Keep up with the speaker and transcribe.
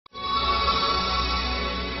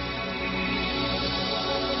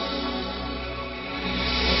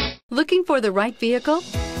Looking for the right vehicle?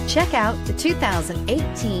 Check out the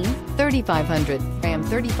 2018 3500. Ram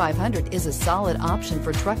 3500 is a solid option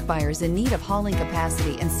for truck buyers in need of hauling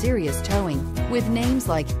capacity and serious towing. With names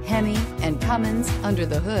like Hemi and Cummins under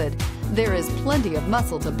the hood, there is plenty of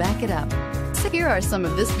muscle to back it up. So here are some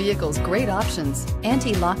of this vehicle's great options: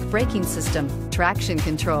 anti-lock braking system, traction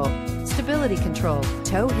control, stability control,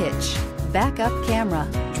 tow hitch, backup camera,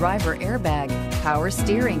 driver airbag, power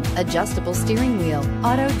steering, adjustable steering wheel,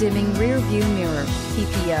 auto-dimming rear view mirror,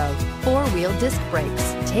 PPO, four-wheel disc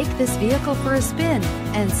brakes. Take this vehicle for a spin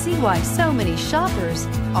and see why so many shoppers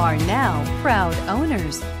are now proud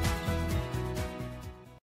owners.